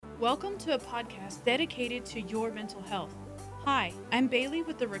Welcome to a podcast dedicated to your mental health. Hi, I'm Bailey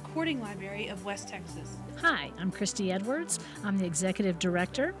with the Recording Library of West Texas. Hi, I'm Christy Edwards. I'm the Executive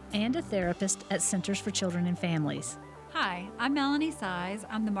Director and a therapist at Centers for Children and Families. Hi, I'm Melanie Size.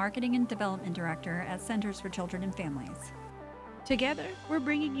 I'm the Marketing and Development Director at Centers for Children and Families. Together, we're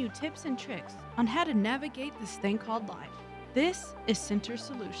bringing you tips and tricks on how to navigate this thing called life. This is Center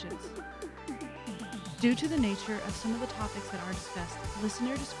Solutions. Due to the nature of some of the topics that are discussed,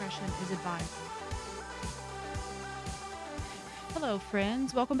 listener discretion is advised. Hello,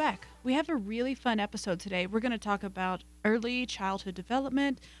 friends. Welcome back. We have a really fun episode today. We're going to talk about early childhood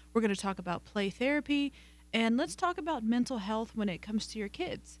development. We're going to talk about play therapy. And let's talk about mental health when it comes to your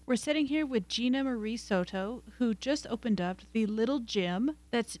kids. We're sitting here with Gina Marie Soto, who just opened up the Little Gym.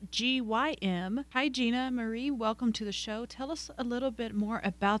 That's GYM. Hi, Gina Marie. Welcome to the show. Tell us a little bit more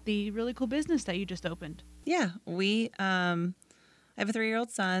about the really cool business that you just opened. Yeah, I have a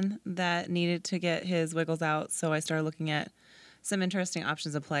 3-year-old son that needed to get his wiggles out, so I started looking at some interesting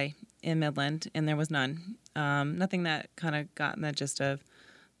options of play in Midland, and there was none. Nothing that kind of got in the gist of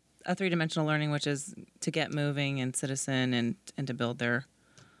a 3-dimensional learning, which is to get moving and citizen and to build their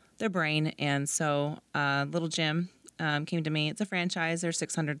brain. And so Little Gym came to me. It's a franchise. There's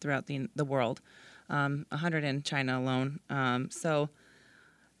 600 throughout the world, 100 in China alone. So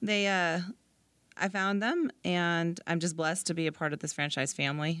I found them, and I'm just blessed to be a part of this franchise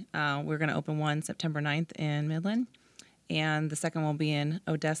family. We're going to open one September 9th in Midland, and the second will be in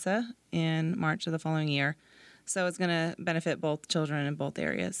Odessa in March of the following year. So it's going to benefit both children in both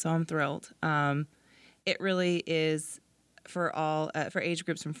areas. So I'm thrilled. It really is for age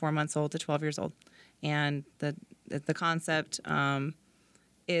groups from 4 months old to 12 years old. And the concept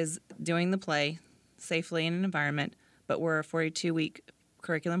is doing the play safely in an environment, but we're a 42-week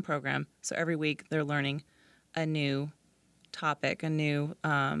curriculum program. So every week they're learning a new topic, a new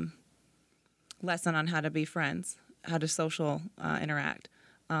lesson on how to be friends, how to social interact.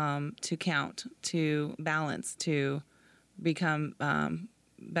 To count, to balance, to become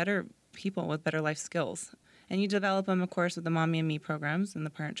better people with better life skills. And you develop them, of course, with the Mommy and Me programs and the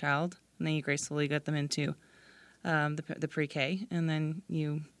parent-child, and then you gracefully get them into the pre-K, and then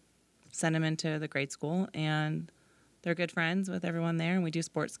you send them into the grade school, and they're good friends with everyone there, and we do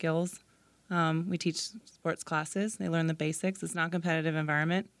sports skills. We teach sports classes. They learn the basics. It's not a competitive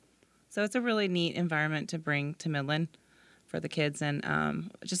environment. So it's a really neat environment to bring to Midland for the kids, and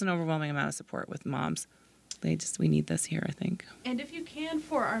just an overwhelming amount of support with moms. We need this here, I think. And if you can,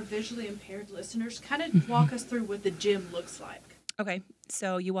 for our visually impaired listeners, kind of walk us through what the gym looks like. Okay,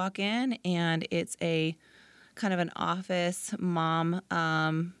 so you walk in, and it's a kind of an office mom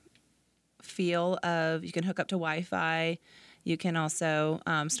feel of, you can hook up to Wi-Fi. You can also,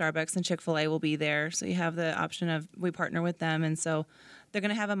 Starbucks and Chick-fil-A will be there. So you have the option of, we partner with them, and so they're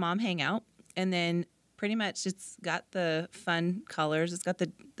going to have a mom hangout, and then pretty much it's got the fun colors. It's got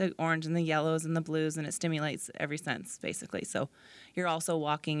the orange and the yellows and the blues, and it stimulates every sense, basically. So you're also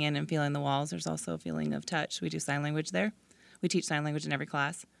walking in and feeling the walls. There's also a feeling of touch. We do sign language there. We teach sign language in every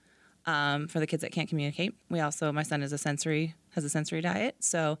class for the kids that can't communicate. My son has a sensory diet,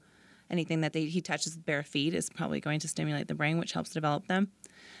 so anything that he touches with bare feet is probably going to stimulate the brain, which helps develop them.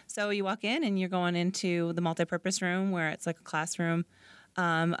 So you walk in, and you're going into the multipurpose room, where it's like a classroom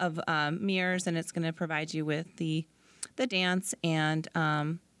of mirrors, and it's going to provide you with the dance and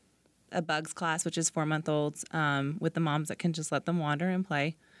a bugs class, which is 4-month-olds, with the moms that can just let them wander and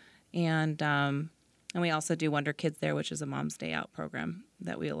play. And we also do Wonder Kids there, which is a mom's day out program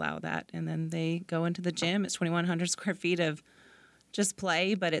that we allow that. And then they go into the gym. It's 2,100 square feet of just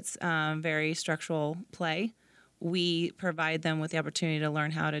play, but it's very structural play. We provide them with the opportunity to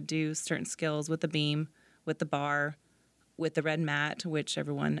learn how to do certain skills with the beam, with the bar, with the red mat, which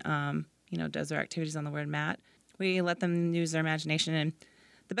everyone, does their activities on the red mat. We let them use their imagination. And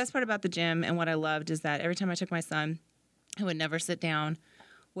the best part about the gym, and what I loved, is that every time I took my son, who would never sit down,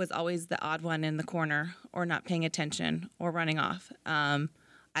 was always the odd one in the corner, or not paying attention, or running off.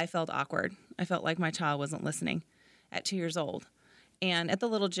 I felt awkward. I felt like my child wasn't listening at 2 years old. And at the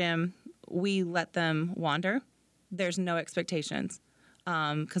Little Gym, we let them wander. There's no expectations,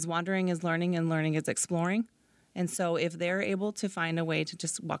 because wandering is learning, and learning is exploring. And so if they're able to find a way to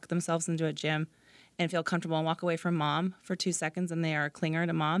just walk themselves into a gym and feel comfortable and walk away from mom for 2 seconds, and they are a clinger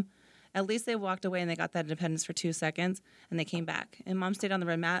to mom, at least they walked away and they got that independence for 2 seconds, and they came back. And mom stayed on the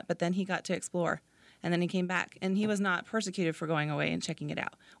red mat, but then he got to explore. And then he came back, and he was not persecuted for going away and checking it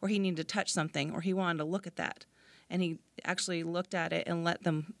out, or he needed to touch something, or he wanted to look at that. And he actually looked at it and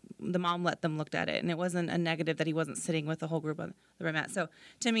the mom let them look at it. And it wasn't a negative that he wasn't sitting with the whole group on the red mat. So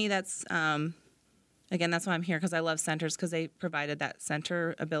to me, that's again, that's why I'm here, because I love centers, because they provided that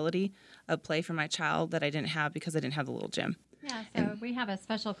center ability of play for my child that I didn't have because I didn't have the little gym. Yeah, so we have a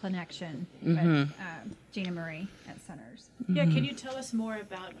special connection Mm-hmm. with Gina Marie at Centers. Yeah, can you tell us more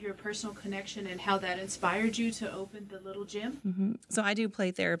about your personal connection and how that inspired you to open the little gym? So I do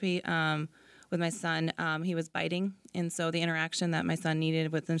play therapy with my son. He was biting, and so the interaction that my son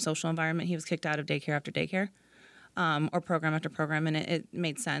needed with the social environment, he was kicked out of daycare after daycare, or program after program, and it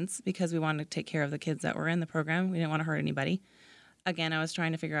made sense because we wanted to take care of the kids that were in the program. We didn't want to hurt anybody. Again, I was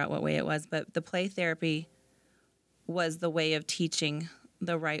trying to figure out what way it was, but the play therapy was the way of teaching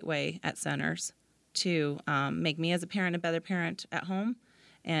the right way at Centers to make me as a parent a better parent at home,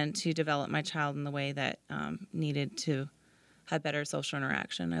 and to develop my child in the way that needed to have better social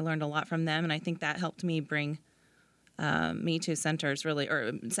interaction. I learned a lot from them, and I think that helped me bring me to Centers, really,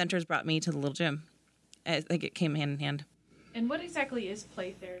 or Centers brought me to the little gym. I think it came hand in hand. And what exactly is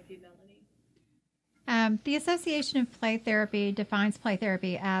play therapy, Melanie? The Association of Play Therapy defines play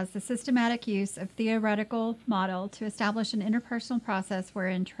therapy as the systematic use of theoretical model to establish an interpersonal process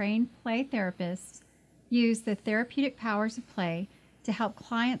wherein trained play therapists use the therapeutic powers of play to help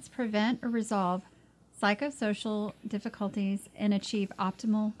clients prevent or resolve psychosocial difficulties and achieve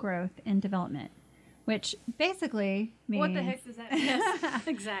optimal growth and development, which basically means What the heck does that mean? Yes,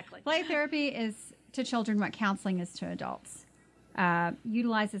 exactly. play therapy is to children what counseling is to adults.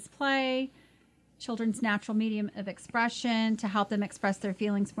 Utilizes play, children's natural medium of expression, to help them express their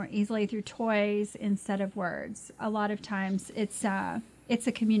feelings more easily through toys instead of words. A lot of times it's a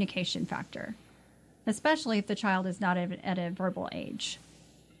communication factor, especially if the child is not at a verbal age.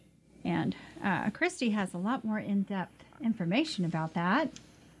 And Christy has a lot more in-depth information about that.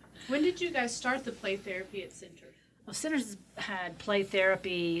 When did you guys start the play therapy at Centers? Well, Centers had play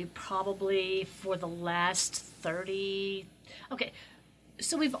therapy probably for the last 30. Okay,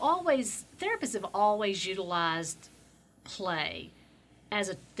 so therapists have always utilized play as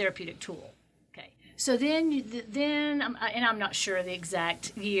a therapeutic tool. Okay, so then, and I'm not sure the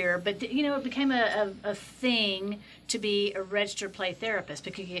exact year, but it became a thing to be a registered play therapist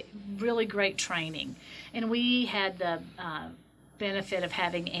because you get really great training, and we had the benefit of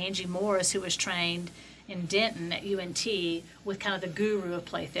having Angie Morris, who was trained in Denton at UNT with kind of the guru of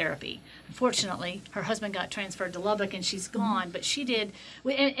play therapy. Unfortunately, her husband got transferred to Lubbock and she's gone, but she did,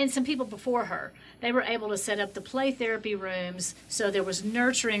 and some people before her, they were able to set up the play therapy rooms. So there was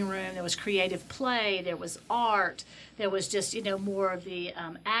nurturing room, there was creative play, there was art, there was just, more of the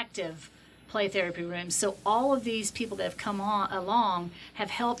active play therapy rooms. So all of these people that have come along have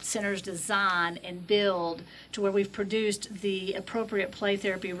helped Centers design and build to where we've produced the appropriate play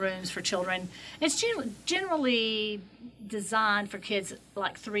therapy rooms for children. It's generally designed for kids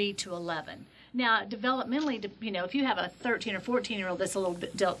like 3 to 11. Now, developmentally, if you have a 13 or 14-year-old that's a little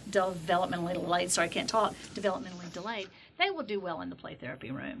bit developmentally delayed, sorry, I can't talk, developmentally delayed, they will do well in the play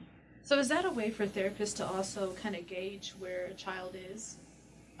therapy room. So is that a way for therapists to also kind of gauge where a child is?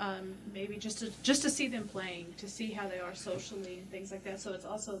 Maybe just to see them playing, to see how they are socially and things like that. So it's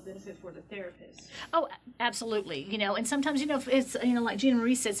also a benefit for the therapist. Oh, absolutely. And sometimes, if it's, like Gina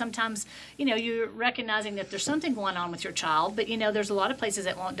Marie said, sometimes, you're recognizing that there's something going on with your child, but, there's a lot of places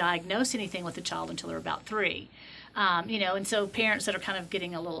that won't diagnose anything with the child until they're about 3. And so parents that are kind of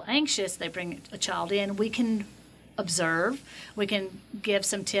getting a little anxious, they bring a child in. We can observe. We can give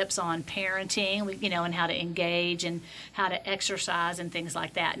some tips on parenting, and how to engage and how to exercise and things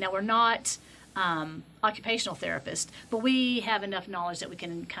like that. Now, we're not occupational therapists, but we have enough knowledge that we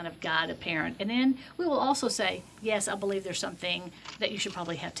can kind of guide a parent. And then we will also say, yes, I believe there's something that you should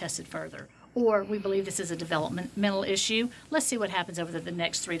probably have tested further. Or we believe this is a developmental issue. Let's see what happens over the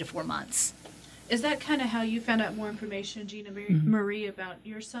next 3 to 4 months. Is that kind of how you found out more information, Gina Marie, about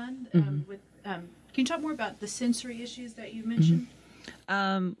your son? Can you talk more about the sensory issues that you mentioned?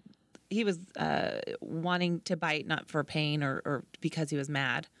 He was wanting to bite, not for pain or because he was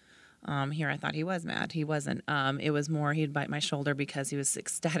mad. Here I thought he was mad. He wasn't. It was more he'd bite my shoulder because he was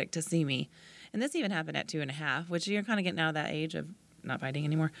ecstatic to see me. And this even happened at 2.5, which you're kind of getting out of that age of not biting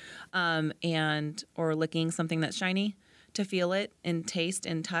anymore. Or licking something that's shiny to feel it and taste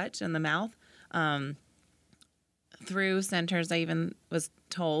and touch in the mouth. Through Centers, I even was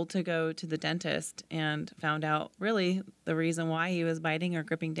told to go to the dentist and found out really the reason why he was biting or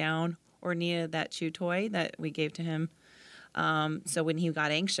gripping down or needed that chew toy that we gave to him. So when he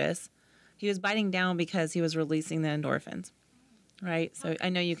got anxious, he was biting down because he was releasing the endorphins, right? So I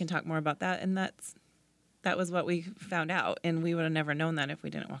know you can talk more about that, and that was what we found out, and we would have never known that if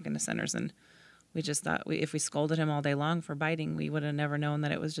we didn't walk into Centers. And we just thought if we scolded him all day long for biting, we would have never known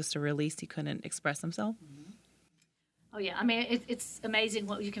that it was just a release. He couldn't express himself. Oh yeah, I mean it's amazing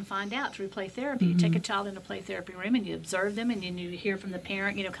what you can find out through play therapy. You take a child in a play therapy room and you observe them, and then you hear from the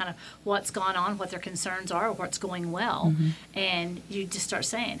parent, kind of what's gone on, what their concerns are, or what's going well, and you just start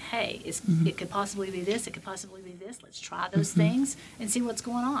saying, "Hey, it could possibly be this. It could possibly be this. Let's try those things and see what's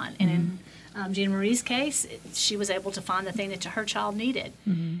going on." And in Jean Marie's case, she was able to find the thing that her child needed.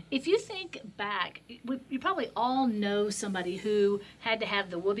 If you think back, you probably all know somebody who had to have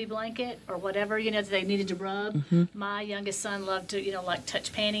the whoopee blanket or whatever, that they needed to rub. My youngest son loved to, like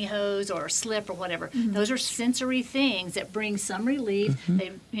touch pantyhose or slip or whatever. Those are sensory things that bring some relief.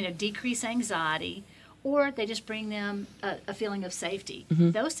 They, decrease anxiety, or they just bring them a feeling of safety.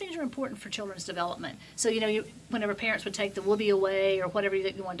 Those things are important for children's development. So, whenever parents would take the whoopee away or whatever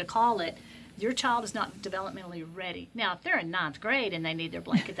you wanted to call it, your child is not developmentally ready. Now, if they're in 9th grade and they need their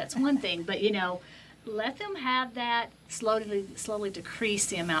blanket, that's one thing. But, let them have that, slowly decrease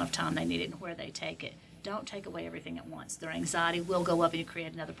the amount of time they need it and where they take it. Don't take away everything at once. Their anxiety will go up and you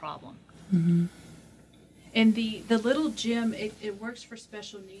create another problem. And the little gym, it works for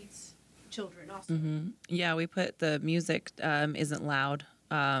special needs children also. Yeah, we put the music isn't loud.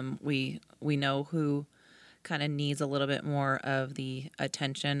 We know who kind of needs a little bit more of the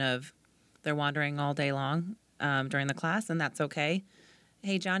attention of they're wandering all day long during the class, and that's okay.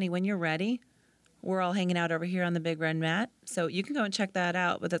 Hey, Johnny, when you're ready, we're all hanging out over here on the big red mat, so you can go and check that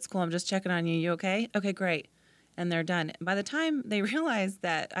out, but that's cool. I'm just checking on you. You okay? Okay, great. And they're done. By the time they realize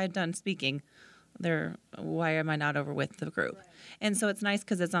that I've done speaking, why am I not over with the group? Right. And so it's nice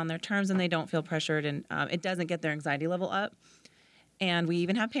because it's on their terms and they don't feel pressured, and it doesn't get their anxiety level up. And we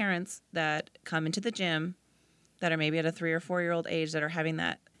even have parents that come into the gym that are maybe at a 3 or 4 year old age that are having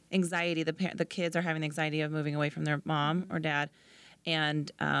that anxiety. The kids are having the anxiety of moving away from their mom or dad,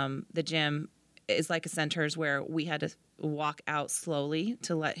 and the gym is like a Centers where we had to walk out slowly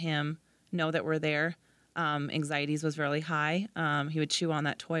to let him know that we're there. Anxieties was really high. He would chew on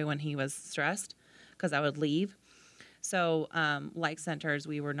that toy when he was stressed because I would leave. So like Centers,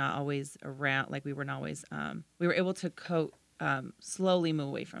 we were not always around. Like we were able to slowly move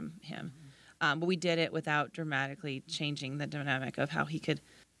away from him. But we did it without dramatically changing the dynamic of how he could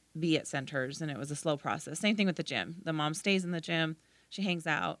be at Centers, and it was a slow process. Same thing with the gym. The mom stays in the gym. She hangs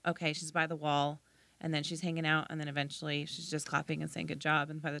out. Okay, she's by the wall, and then she's hanging out, and then eventually she's just clapping and saying good job.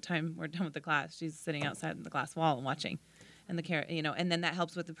 And by the time we're done with the class, she's sitting outside the glass wall and watching, and and then that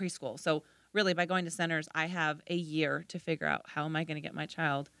helps with the preschool. So really, by going to Centers, I have a year to figure out how am I going to get my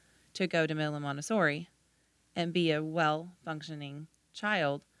child to go to Midland Montessori and be a well-functioning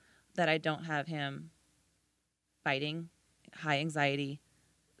child that I don't have him fighting, high anxiety,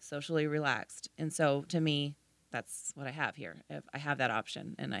 socially relaxed. And so to me, that's what I have here. If I have that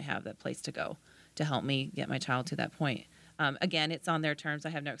option and I have that place to go to help me get my child to that point. Again, it's on their terms. I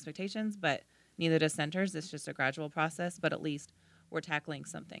have no expectations, but neither does Centers. It's just a gradual process, but at least we're tackling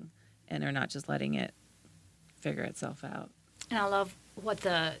something and they're not just letting it figure itself out. And I love what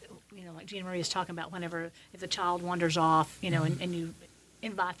like Jean Marie is talking about if the child wanders off, and you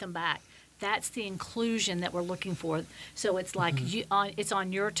invite them back. That's the inclusion that we're looking for. So it's like it's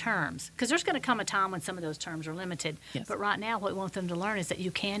on your terms. Because there's going to come a time when some of those terms are limited. Yes. But right now what we want them to learn is that you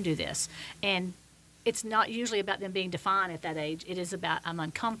can do this. And it's not usually about them being defined at that age. It is about I'm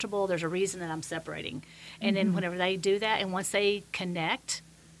uncomfortable. There's a reason that I'm separating. And then whenever they do that, and once they connect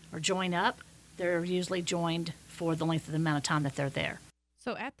or join up, they're usually joined for the length of the amount of time that they're there.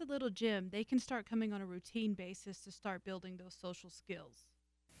 So at the little gym, they can start coming on a routine basis to start building those social skills.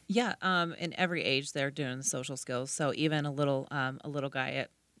 Yeah, in every age they're doing the social skills. So even a little guy at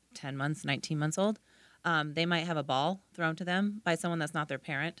 10 months, 19 months old, they might have a ball thrown to them by someone that's not their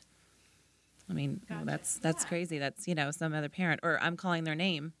parent. I mean, gotcha. That's crazy. That's, some other parent. Or I'm calling their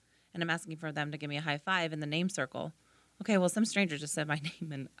name and I'm asking for them to give me a high five in the name circle. Okay, well, some stranger just said my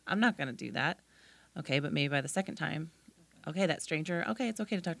name and I'm not going to do that. Okay, but maybe by the second time, okay, that stranger, okay, it's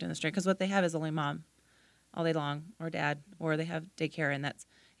okay to talk to the stranger because what they have is only mom all day long or dad, or they have daycare, and that's,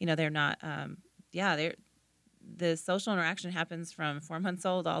 they're not, the social interaction happens from 4 months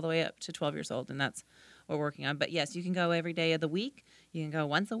old all the way up to 12 years old, and that's what we're working on. But yes, you can go every day of the week. You can go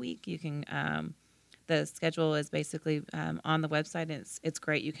once a week. You can, the schedule is basically on the website. It's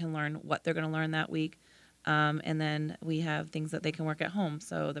great. You can learn what they're going to learn that week. And then we have things that they can work at home.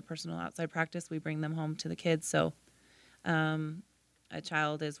 So the personal outside practice, we bring them home to the kids. So a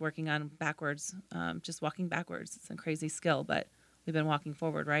child is working on backwards, just walking backwards. It's a crazy skill, but we've been walking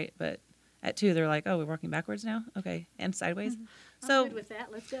forward, right? But at 2, they're like, oh, we're walking backwards now? Okay, and sideways? I'm good with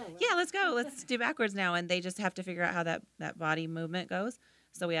that. Let's go. Yeah, let's go. Let's do backwards now. And they just have to figure out how that body movement goes.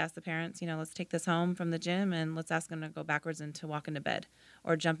 So we ask the parents, let's take this home from the gym and let's ask them to go backwards and to walk into bed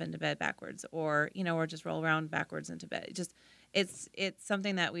or jump into bed backwards or, or just roll around backwards into bed. It's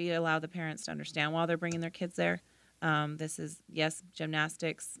something that we allow the parents to understand while they're bringing their kids there. This is, yes,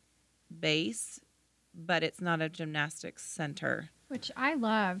 gymnastics base, but it's not a gymnastics center. Which I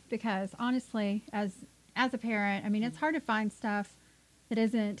love because honestly, as a parent, I mean, it's hard to find stuff that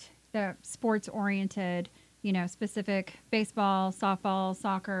isn't the sports oriented, specific baseball, softball,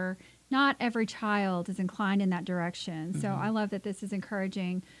 soccer. Not every child is inclined in that direction. So I love that this is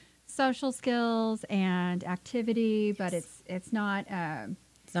encouraging social skills and activity, but it's not.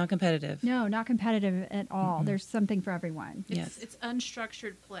 It's not competitive. No, not competitive at all. There's something for everyone. It's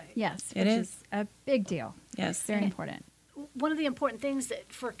unstructured play. Yes, it which is a big deal. Yes, Very important. One of the important things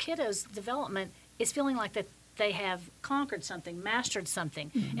that for kiddos' development is feeling like that they have conquered something, mastered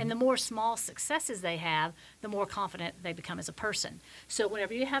something. And the more small successes they have, the more confident they become as a person. So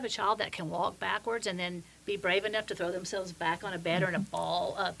whenever you have a child that can walk backwards and then be brave enough to throw themselves back on a bed or in a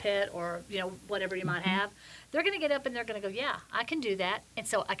ball pit or, whatever you might have, they're going to get up and they're going to go, yeah, I can do that. And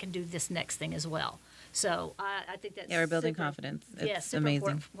so I can do this next thing as well. So I think that's we're building confidence. It's super amazing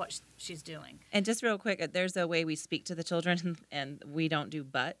important for what she's doing. And just real quick, there's a way we speak to the children, and we don't do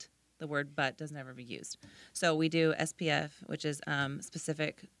but. The word but does never be used. So we do SPF, which is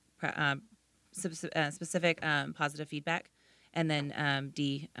specific positive feedback, and then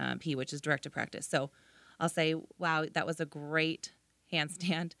DP, which is directed practice. So I'll say, wow, that was a great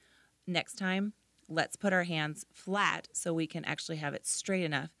handstand. Next time, let's put our hands flat so we can actually have it straight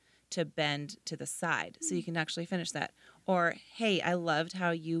enough to bend to the side so you can actually finish that. Or, hey, I loved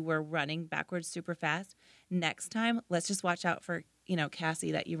how you were running backwards super fast. Next time, let's just watch out for,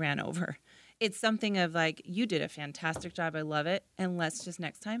 Cassie that you ran over. It's something of like, you did a fantastic job. I love it. And let's just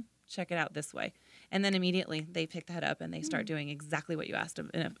next time check it out this way. And then immediately they pick that up and they start doing exactly what you asked them.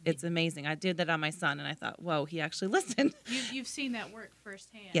 And it's amazing. I did that on my son and I thought, whoa, he actually listened. You've seen that work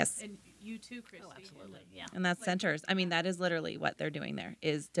firsthand. Yes. And you too, Christy. Oh, absolutely, yeah. And that's centers. I mean, that is literally what they're doing there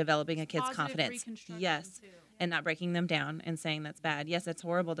is developing a kid's Positive confidence. reconstruction, Yes. too. And not breaking them down and saying that's bad. Yes, it's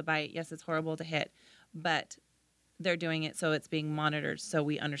horrible to bite. Yes, it's horrible to hit. But they're doing it so it's being monitored so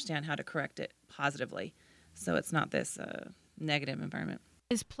we understand how to correct it positively. So it's not this negative environment.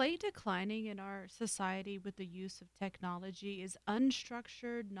 Is play declining in our society with the use of technology? Is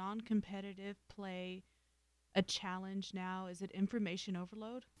unstructured, non-competitive play a challenge now? Is it information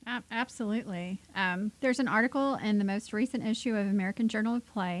overload? Absolutely. There's an article in the most recent issue of American Journal of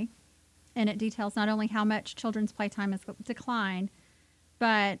Play, and it details not only how much children's playtime has declined,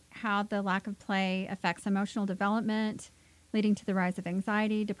 but how the lack of play affects emotional development, leading to the rise of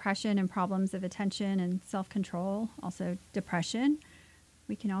anxiety, depression, and problems of attention and self-control, also depression.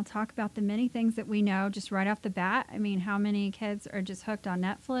 We can all talk about the many things that we know just right off the bat. I mean, how many kids are just hooked on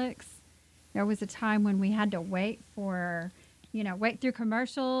Netflix? There was a time when we had to wait through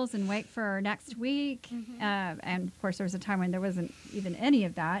commercials and wait for next week. And of course, there was a time when there wasn't even any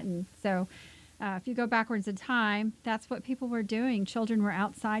of that. And so if you go backwards in time, that's what people were doing. Children were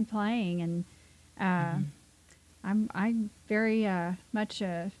outside playing. And I'm very much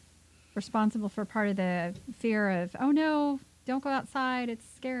responsible for part of the fear of, oh, no, don't go outside. It's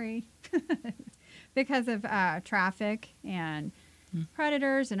scary because of traffic and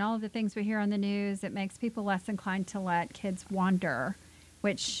predators and all of the things we hear on the news. It makes people less inclined to let kids wander,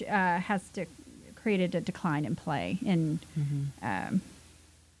 which has created a decline in play, in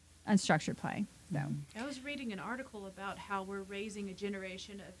unstructured play. So I was reading an article about how we're raising a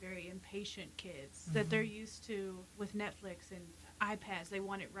generation of very impatient kids that they're used to with Netflix and iPads. They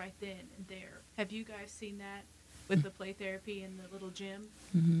want it right then and there. Have you guys seen that with the play therapy in the little gym?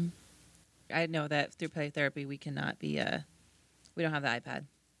 I know that through play therapy, we cannot be, we don't have the iPad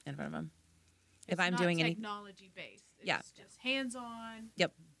in front of them. If I'm doing anything, technology based, it's Yeah. just hands on.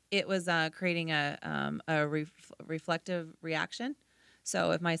 Yep. It was creating a reflective reaction.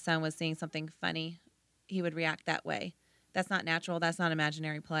 So if my son was seeing something funny, he would react that way. That's not natural. That's not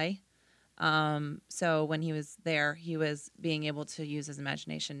imaginary play. So when he was there, he was being able to use his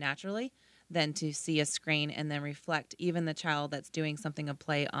imagination naturally, than to see a screen and then reflect. Even the child that's doing something of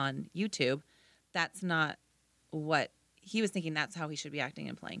play on YouTube, that's not what he was thinking. That's how he should be acting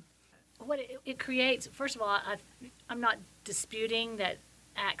and playing. What it creates, first of all, I'm not disputing that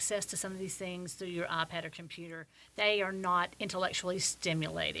access to some of these things through your iPad or computer, they are not intellectually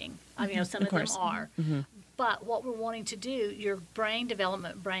stimulating. I mean, some of them are. But what we're wanting to do, your brain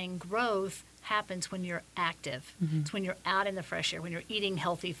development, brain growth happens when you're active. It's when you're out in the fresh air, when you're eating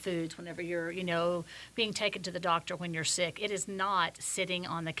healthy foods, whenever you're, being taken to the doctor when you're sick. It is not sitting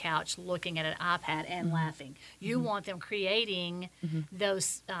on the couch looking at an iPad and laughing. You want them creating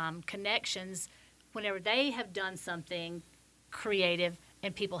those connections whenever they have done something creative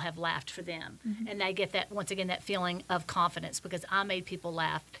and people have laughed for them. And they get that, once again, that feeling of confidence because I made people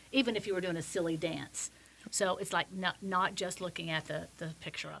laugh, even if you were doing a silly dance. So it's like not just looking at the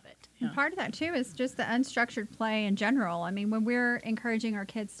picture of it. And part of that, too, is just the unstructured play in general. I mean, when we're encouraging our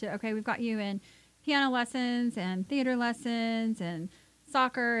kids to, okay, we've got you in piano lessons and theater lessons and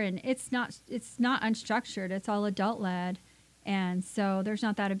soccer, and it's not unstructured. It's all adult-led. And so there's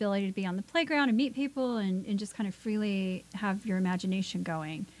not that ability to be on the playground and meet people and just kind of freely have your imagination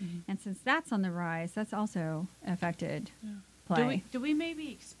going. And since that's on the rise, that's also affected play. Do we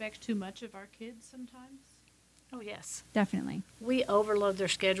maybe expect too much of our kids sometimes? Oh, yes. Definitely. We overload their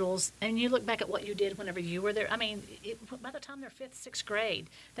schedules. And you look back at what you did whenever you were there. I mean, by the time they're 5th, 6th grade,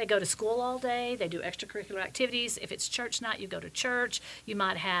 they go to school all day. They do extracurricular activities. If it's church night, you go to church. You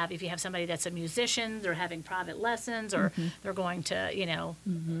might have, if you have somebody that's a musician, they're having private lessons or they're going to,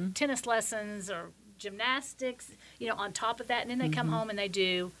 tennis lessons or gymnastics, on top of that. And then they come home and they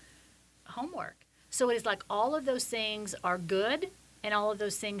do homework. So it is like all of those things are good. And all of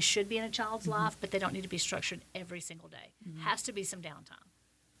those things should be in a child's life, but they don't need to be structured every single day. Has to be some downtime.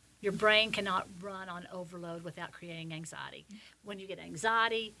 Your brain cannot run on overload without creating anxiety. When you get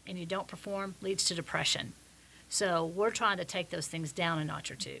anxiety and you don't perform, leads to depression. So we're trying to take those things down a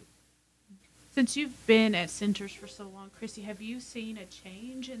notch or two. Since you've been at Centers for so long, Chrissy, have you seen a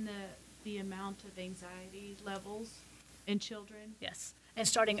change in the amount of anxiety levels in children? Yes. And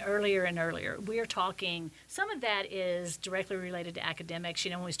starting earlier and earlier. We're talking, some of that is directly related to academics.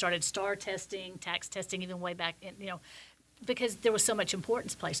 When we started STAR testing, TAKS testing, even way back, because there was so much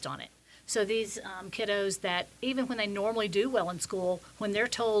importance placed on it. So these kiddos that even when they normally do well in school, when they're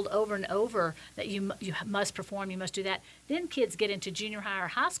told over and over that you must perform, you must do that, then kids get into junior high or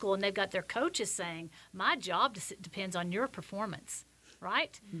high school and they've got their coaches saying, my job depends on your performance.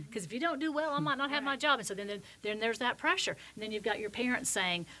 Right? Because if you don't do well, I might not have my job. And so then there's that pressure. And then you've got your parents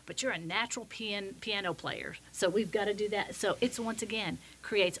saying, but you're a natural piano player, so we've got to do that. So it's, once again,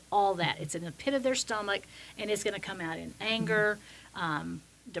 creates all that. It's in the pit of their stomach, and it's going to come out in anger,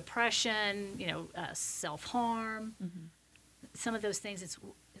 depression, self-harm. Some of those things,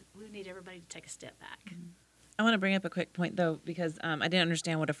 we need everybody to take a step back. I want to bring up a quick point, though, because I didn't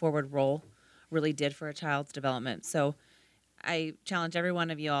understand what a forward roll really did for a child's development. So I challenge every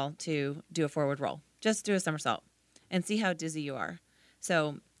one of you all to do a forward roll. Just do a somersault and see how dizzy you are.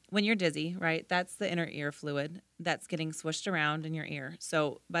 So when you're dizzy, right, that's the inner ear fluid that's getting swished around in your ear.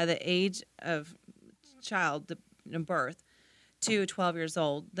 So by the age of child, birth, to 12 years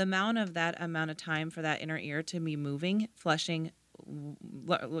old, the amount of time for that inner ear to be moving, flushing,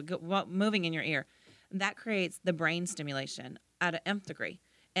 moving in your ear, that creates the brain stimulation at an nth degree.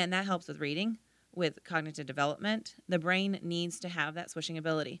 And that helps with reading, with cognitive development. The brain needs to have that swishing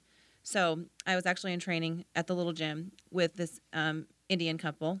ability. So I was actually in training at the little gym with this Indian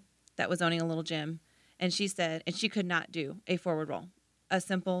couple that was owning a little gym, and she said, and she could not do a forward roll, a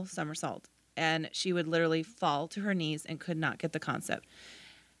simple somersault, and she would literally fall to her knees and could not get the concept.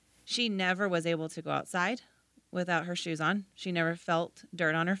 She never was able to go outside without her shoes on. She never felt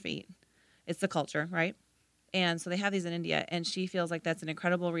dirt on her feet. It's the culture, right? And so they have these in India, and she feels like that's an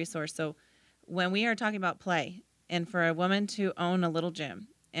incredible resource. So when we are talking about play, and for a woman to own a little gym,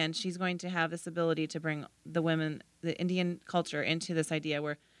 and she's going to have this ability to bring the women, the Indian culture, into this idea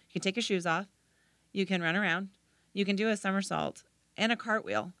where you can take your shoes off, you can run around, you can do a somersault and a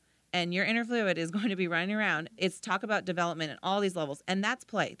cartwheel, and your inner fluid is going to be running around. It's talk about development at all these levels, and that's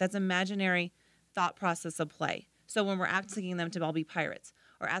play. That's imaginary thought process of play. So when we're asking them to all be pirates,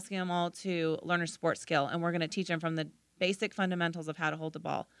 or asking them all to learn a sports skill, and we're going to teach them from the basic fundamentals of how to hold the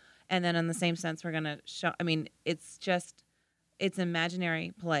ball. And then in the same sense, we're going to show, it's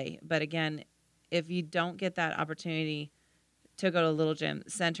imaginary play. But again, if you don't get that opportunity to go to a little gym,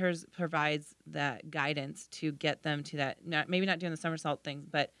 Centers provides that guidance to get them to that, maybe not doing the somersault things,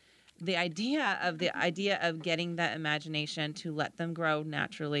 but the idea of getting that imagination to let them grow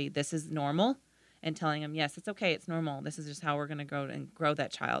naturally. This is normal, and telling them, yes, it's okay, it's normal. This is just how we're going to grow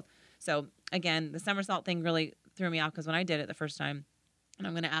that child. So again, the somersault thing really threw me off, because when I did it the first time, and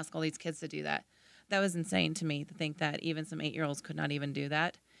I'm going to ask all these kids to do that, that was insane to me, to think that even some 8-year-olds could not even do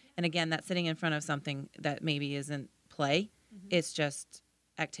that. And again, that's sitting in front of something that maybe isn't play. It's just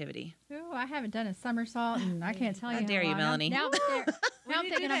activity. Oh, I haven't done a somersault, and I can't tell you How dare you, long. Melanie. Now Now I'm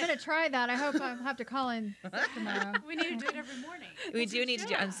thinking I'm going to try that. I hope I have to call in tomorrow. We need to do it every morning. We do need to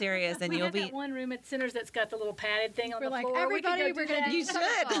do. I'm serious, and We you'll have be. that one room at Centers that's got the little padded thing on We're the like, floor. everybody, we we're can going to go do You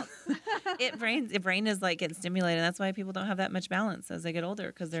that. It brain is like getting stimulated. That's why people don't have that much balance as they get older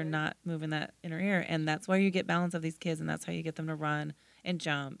because they're not moving that inner ear, and that's why you get balance of these kids, and that's how you get them to run and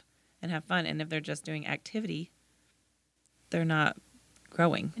jump and have fun. And if they're just doing activity, they're not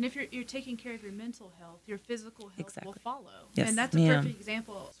growing. And if you're taking care of your mental health, your physical health will Exactly. follow. Yes, And that's a ma'am. perfect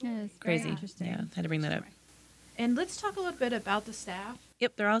example. Yeah, it's Crazy. Very interesting. Yeah, had to bring that up. And let's talk a little bit about the staff.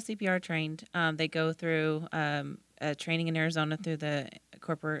 Yep, they're all CPR trained. They go through training in Arizona through the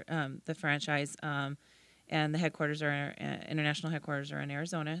corporate, the franchise, and the headquarters are international headquarters are in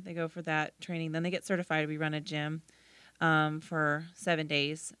Arizona. They go for that training. Then they get certified. We run a gym for 7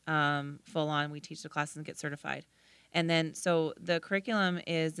 days, full on. We teach the classes and get certified. And then, so the curriculum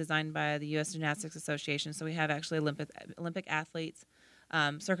is designed by the U.S. Gymnastics Association. So we have actually Olympic athletes,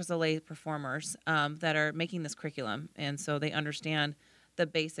 Cirque du Soleil performers that are making this curriculum. And so they understand the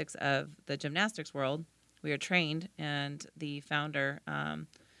basics of the gymnastics world. We are trained, and the founder,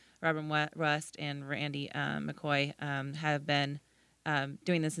 Robin Rust and Randy McCoy, have been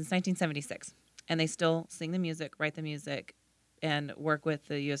doing this since 1976. And they still sing the music, write the music, and work with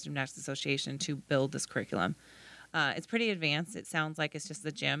the U.S. Gymnastics Association to build this curriculum. It's pretty advanced. It sounds like it's just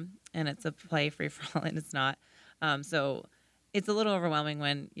the gym and it's a play free for all, and it's not. So it's a little overwhelming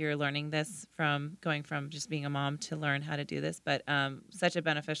when you're learning this from going from just being a mom to learn how to do this. But such a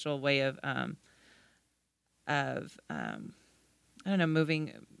beneficial way of I don't know,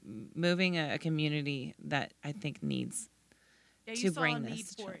 moving a community that I think needs Yeah, to you saw bring a this. need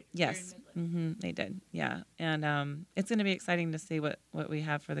for it. Yes, Here in Midland. they did. Yeah, and it's going to be exciting to see what we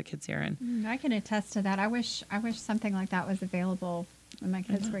have for the kids here. And I can attest to that. I wish something like that was available when my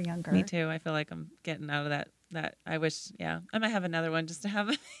kids were younger. me too. I feel like I'm getting out of that. I wish. Yeah, I might have another one just to have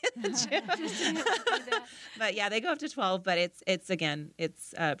in the gym. But yeah, they go up to 12. But it's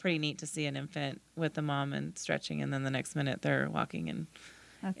pretty neat to see an infant with the mom and stretching, and then the next minute they're walking, and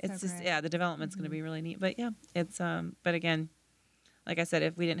That's it's so just great. the development's going to be really neat. But yeah, it's but again, like I said,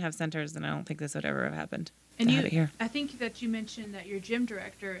 if we didn't have centers, then I don't think this would ever have happened. And to you, have it here. I think that you mentioned that your gym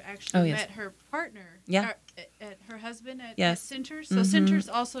director actually yes. met her partner, Yeah. at her husband at Yes. Centers. So Centers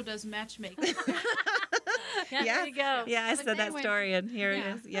also does matchmaking. Yeah, there you go. Yeah, I But said that then when- story, and here it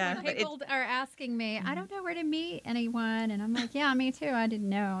is. Yeah, When but people are asking me, I don't know where to meet anyone, and I'm like, yeah, me too. I didn't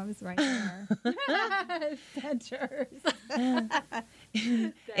know. I was right there. Centers.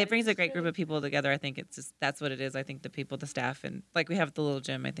 it brings a great group of people together. I think it's just that's what it is. I think the people, the staff, and like we have the little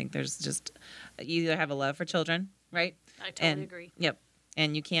gym. I think there's just you either have a love for children, right? I totally and, agree. Yep,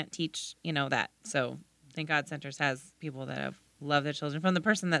 and you can't teach that. So thank God Centers has people that have loved their children. From the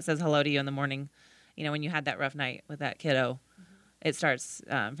person that says hello to you in the morning, when you had that rough night with that kiddo, it starts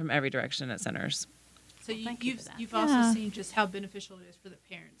from every direction at Centers. So thank you for that. you've also seen just how beneficial it is for the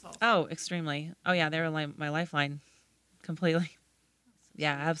parents also. Oh, extremely. Oh yeah, they were my lifeline, completely.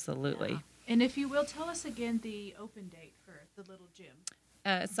 Yeah, absolutely. And if you will, tell us again the open date for the little gym.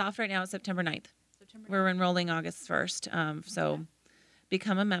 It's soft right now. It's September 9th. September. We're enrolling August 1st. So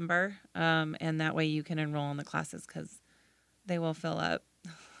become a member, and that way you can enroll in the classes because they will fill up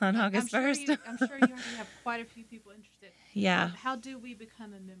on August 1st. I'm sure you already have quite a few people interested. Yeah. How do we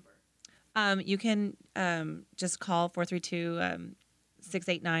become a member? You can just call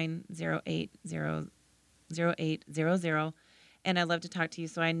 432-689-0800. And I'd love to talk to you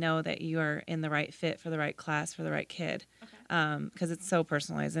so I know that you are in the right fit for the right class for the right kid. Because it's so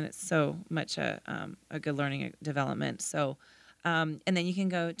personalized and it's so much a good learning development. So, and then you can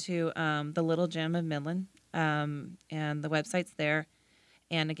go to the Little Gym of Midland, and the website's there.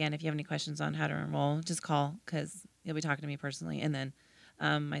 And again, if you have any questions on how to enroll, just call because you'll be talking to me personally, and then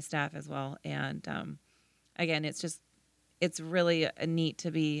my staff as well. And again, it's really neat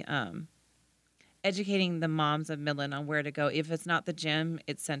to be educating the moms of Midland on where to go. If it's not the gym,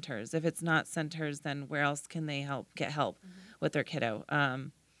 it's Centers. If it's not Centers, then where else can they get help with their kiddo?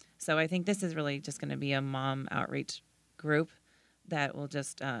 So I think this is really just going to be a mom outreach group that will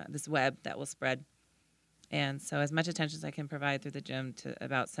just this web that will spread. And so as much attention as I can provide through the gym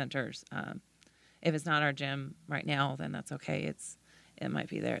about Centers. If it's not our gym right now, then that's okay. It might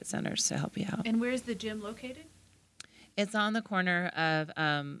be there at Centers to help you out. And where's the gym located? It's on the corner of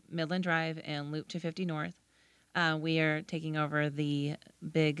Midland Drive and Loop 250 North. We are taking over the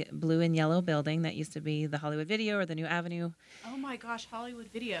big blue and yellow building that used to be the Hollywood Video or the New Avenue. Oh my gosh, Hollywood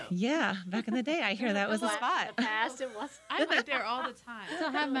Video. Yeah, back in the day, I hear that was a spot. In the past, it was. I went there all the time. I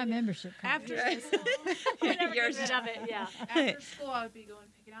still have my membership card. After school, Yours- Rid of it, yeah. after school, I would be going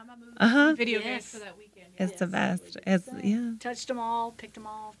picking out my movies, Uh-huh. video Yes. games for that weekend. Yeah. It's the best. It's yeah. Touched them all, picked them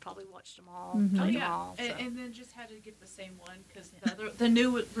all, probably watched them all, Oh played them yeah, all. So. and then just had to get the same one because the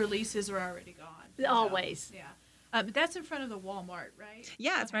new releases are already gone. you know? Always. Yeah. But that's in front of the Walmart, right?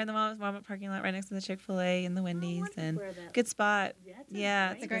 Yeah, it's right in the Walmart parking lot, right next to the Chick-fil-A and the Wendy's, wonder and where that- good spot. That's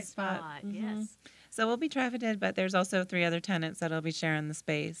Yeah, it's a great spot. Yes. So we'll be trafficked, but there's also 3 other tenants that'll be sharing the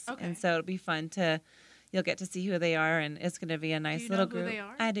space, Okay. and so it'll be fun to. You'll get to see who they are, and it's going to be a nice you little know who group. they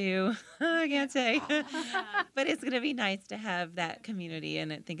are? I do. I can't say, Yeah. but it's going to be nice to have that community,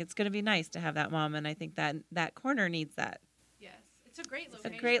 and I think it's going to be nice to have that mom, and I think that corner needs that. Yes, it's a great It's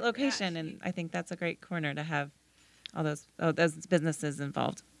location. a great location, Yeah, and I think that's a great corner to have all those businesses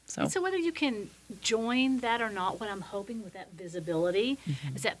involved. So And so whether you can join that or not, what I'm hoping with that visibility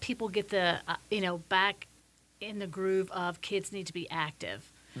Mm-hmm. is that people get the, back in the groove of kids need to be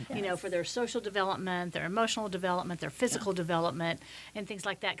active. For their social development, their emotional development, their physical development, and things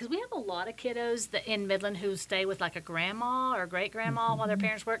like that. Because we have a lot of kiddos in Midland who stay with like a grandma or great grandma while their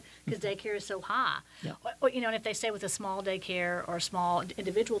parents work because daycare is so high. Yeah. And if they stay with a small daycare or a small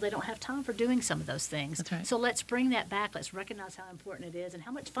individual, they don't have time for doing some of those things. That's right. So let's bring that back. Let's recognize how important it is and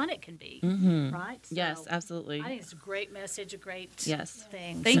how much fun it can be. Right? yes, So absolutely. I think it's a great message, a great Yes.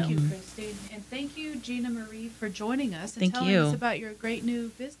 thing. Thank So- you, Christine, and thank you, Gina Marie, for joining us and Thank telling you. us about your great new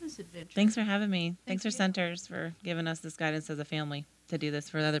business adventure. Thanks for having me. Thanks for you. Centers for giving us this guidance as a family to do this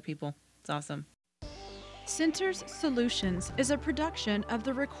for other people. It's awesome. Centers Solutions is a production of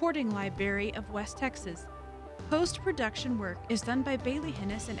the Recording Library of West Texas. Post-production work is done by Bailey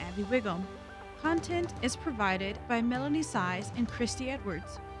Hennis and Abby Wiggum. Content is provided by Melanie Size and Christy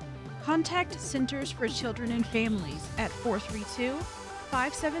Edwards. Contact Centers for Children and Families at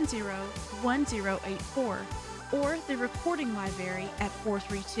 432-570-1084 or the Recording Library at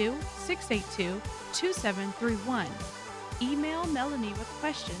 432-682-2731. Email Melanie with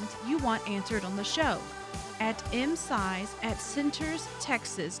questions you want answered on the show at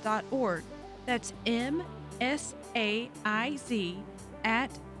msize@centerstexas.org. That's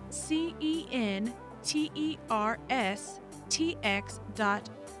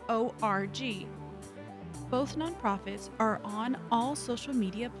MSAIZ@CENTERSTX.org. Both nonprofits are on all social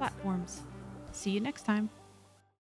media platforms. See you next time.